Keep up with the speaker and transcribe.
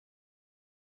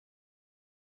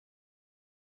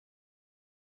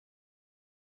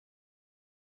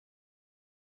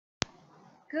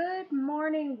Good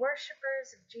morning,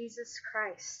 worshipers of Jesus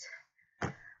Christ.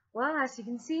 Well, as you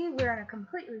can see, we're in a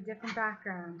completely different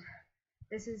background.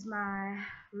 This is my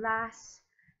last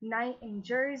night in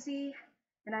Jersey,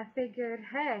 and I figured,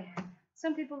 hey,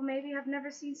 some people maybe have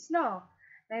never seen snow.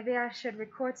 Maybe I should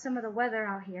record some of the weather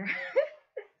out here.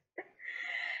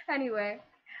 Anyway,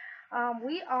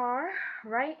 we are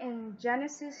right in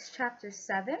Genesis chapter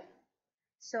 7.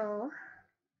 So,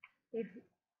 if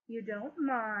you don't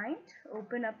mind,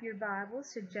 open up your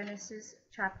Bibles to Genesis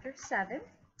chapter 7,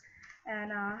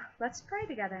 and let's pray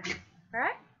together. All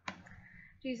right?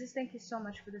 Jesus, thank you so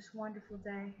much for this wonderful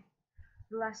day.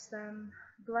 Bless them.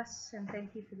 Bless and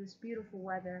thank you for this beautiful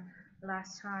weather. The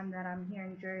last time that I'm here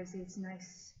in Jersey, it's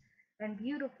nice and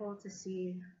beautiful to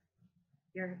see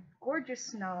your gorgeous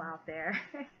snow out there.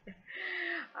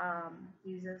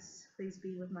 Jesus, please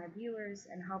be with my viewers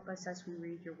and help us as we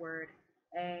read your word.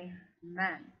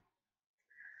 Amen.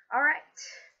 All right,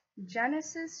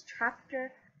 Genesis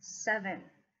chapter 7,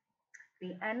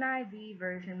 the NIV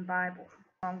Version Bible.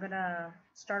 I'm going to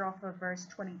start off with verse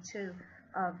 22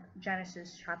 of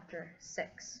Genesis chapter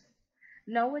 6.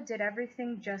 Noah did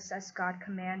everything just as God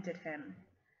commanded him.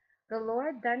 The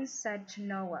Lord then said to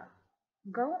Noah,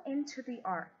 "Go into the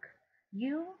ark,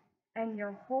 you and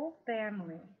your whole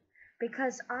family,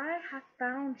 because I have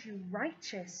found you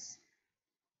righteous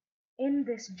in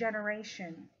this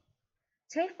generation.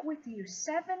 Take with you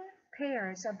 7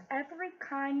 pairs of every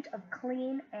kind of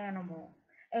clean animal,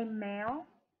 a male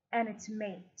and its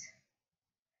mate,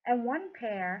 and 1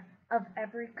 pair of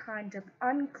every kind of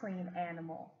unclean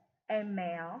animal, a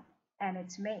male and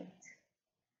its mate,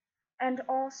 and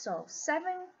also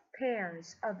 7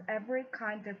 pairs of every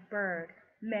kind of bird,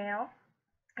 male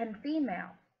and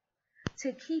female,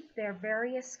 to keep their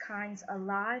various kinds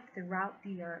alive throughout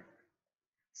the earth.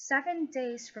 7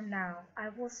 days from now I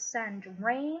will send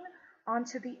rain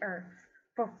onto the earth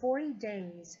for 40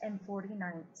 days and 40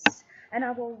 nights, and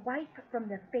I will wipe from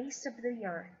the face of the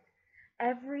earth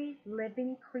every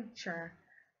living creature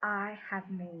I have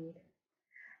made."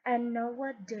 And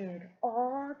Noah did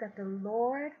all that the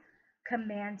Lord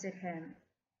commanded him.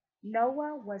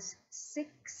 Noah was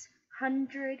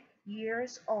 600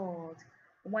 years old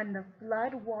when the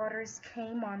flood waters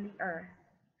came on the earth.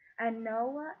 And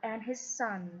Noah and his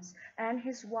sons and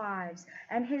his wives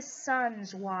and his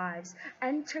sons' wives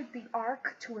entered the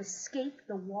ark to escape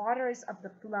the waters of the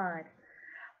flood.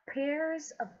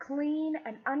 Pairs of clean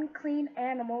and unclean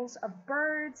animals, of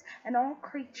birds and all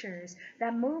creatures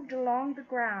that moved along the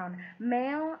ground,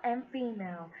 male and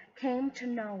female, came to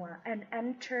Noah and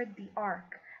entered the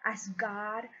ark as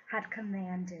God had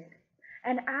commanded.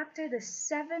 And after the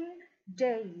 7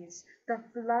 days, the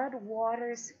flood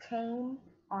waters came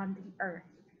on the earth.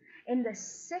 In the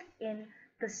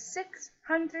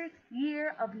 600th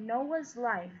year of Noah's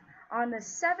life, on the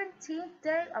 17th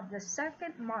day of the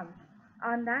 2nd month,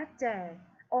 on that day,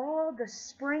 all the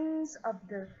springs of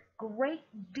the great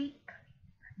deep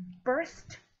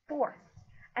burst forth,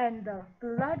 and the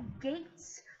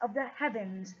floodgates of the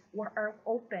heavens were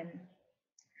open,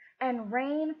 and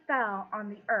rain fell on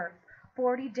the earth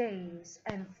 40 days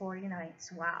and 40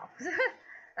 nights. Wow,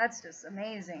 that's just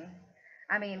amazing.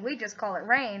 I mean, we just call it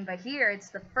rain, but here it's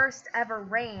the first ever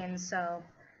rain, so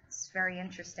it's very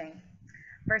interesting.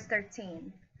 Verse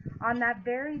 13. On that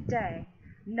very day,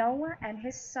 Noah and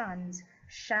his sons,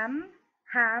 Shem,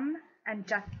 Ham, and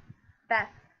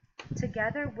Japheth,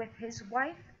 together with his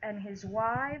wife and his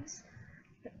wives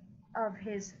of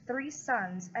his 3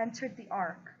 sons, entered the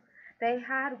ark. They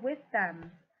had with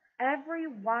them every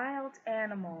wild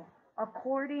animal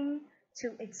according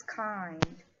to its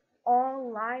kind,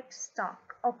 all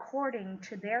livestock according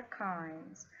to their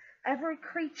kinds, every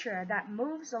creature that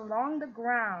moves along the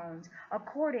ground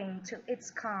according to its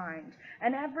kind,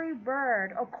 and every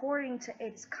bird according to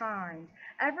its kind,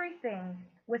 everything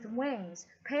with wings,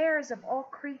 pairs of all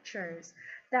creatures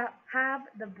that have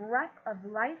the breath of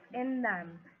life in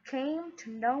them, came to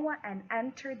Noah and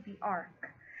entered the ark.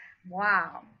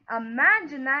 Wow,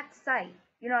 imagine that sight.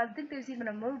 You know, I think there's even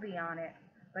a movie on it,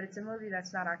 but it's a movie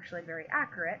that's not actually very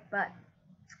accurate. But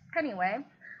anyway,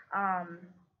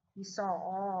 you saw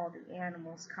all the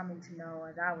animals coming to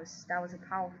Noah. That was a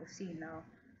powerful scene, though.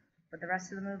 But the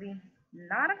rest of the movie,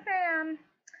 not a fan.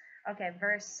 Okay,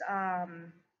 verse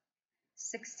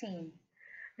 16.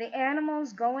 The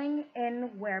animals going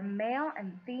in were male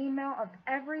and female of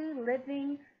every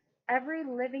living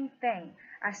thing,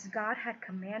 as God had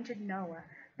commanded Noah.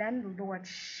 Then the Lord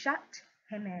shut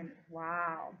him in.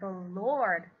 Wow, the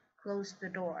Lord closed the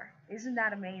door. Isn't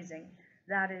that amazing?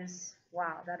 That is,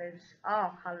 wow, that is,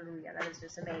 oh, hallelujah, that is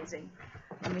just amazing.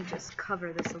 Let me just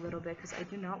cover this a little bit because I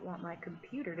do not want my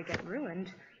computer to get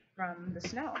ruined from the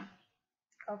snow.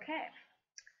 Okay.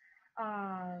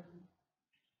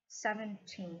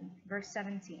 17, verse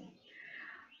 17.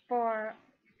 For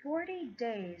 40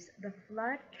 days the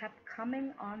flood kept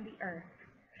coming on the earth,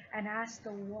 and as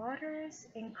the waters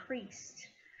increased,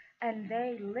 and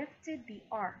they lifted the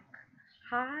ark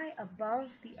high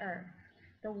above the earth,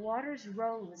 the waters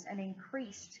rose and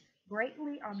increased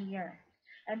greatly on the earth,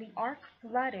 and the ark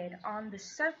flooded on the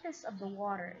surface of the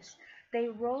waters. They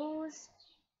rose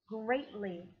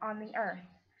greatly on the earth,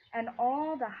 and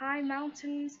all the high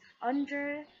mountains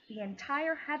under the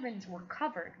entire heavens were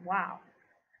covered. Wow.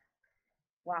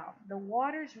 Wow. The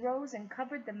waters rose and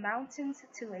covered the mountains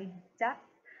to a depth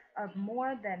of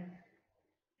more than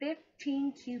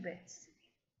 15 cubits.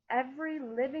 Every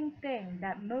living thing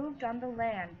that moved on the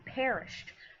land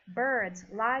perished: birds,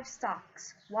 livestock,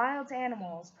 wild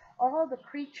animals, all the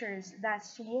creatures that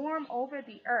swarm over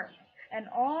the earth, and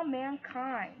all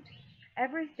mankind.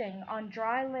 Everything on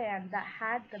dry land that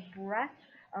had the breath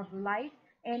of life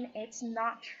in its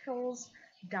nostrils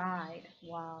died.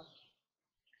 Wow.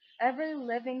 Every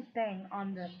living thing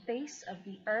on the face of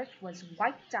the earth was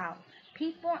wiped out,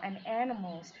 people and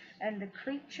animals, and the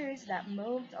creatures that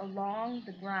moved along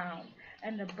the ground,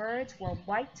 and the birds were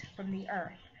wiped from the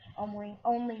earth. Only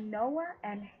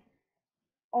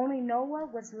Noah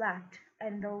was left,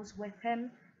 and those with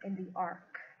him in the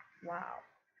ark. Wow.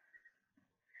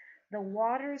 The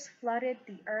waters flooded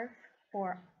the earth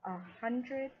for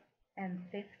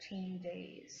 115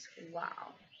 days.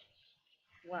 Wow.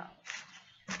 Wow.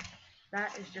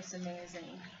 That is just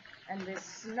amazing. And this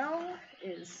snow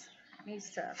needs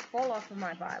to fall off of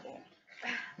my Bible.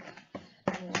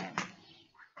 Anyway,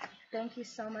 thank you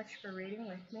so much for reading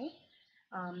with me.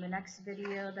 The next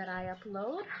video that I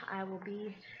upload, I will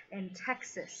be in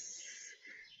Texas.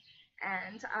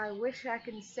 And I wish I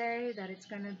can say that it's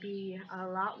going to be a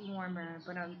lot warmer,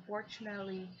 but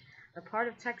unfortunately, the part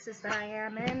of Texas that I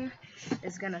am in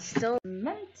is going to still...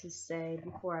 meant to say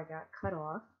before I got cut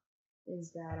off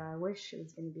is that I wish it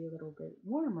was going to be a little bit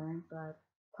warmer, but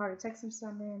part of Texas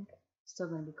I'm in, still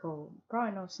going to be cold.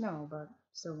 Probably no snow, but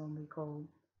still going to be cold.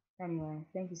 Anyway,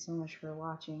 thank you so much for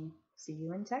watching. See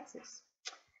you in Texas.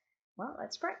 Well,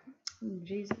 let's pray.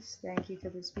 Jesus, thank you for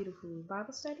this beautiful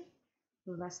Bible study.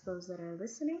 Bless those that are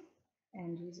listening,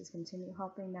 and Jesus, continue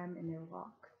helping them in their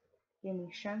walk. Give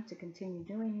me strength to continue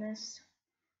doing this,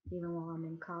 even while I'm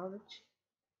in college,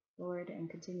 Lord, and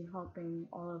continue helping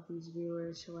all of these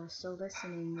viewers who are still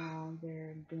listening while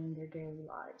they're doing their daily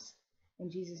lives. In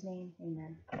Jesus' name,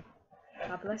 amen.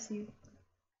 God bless you.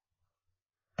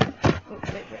 Oh,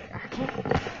 wait, I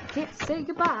can't say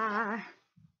goodbye.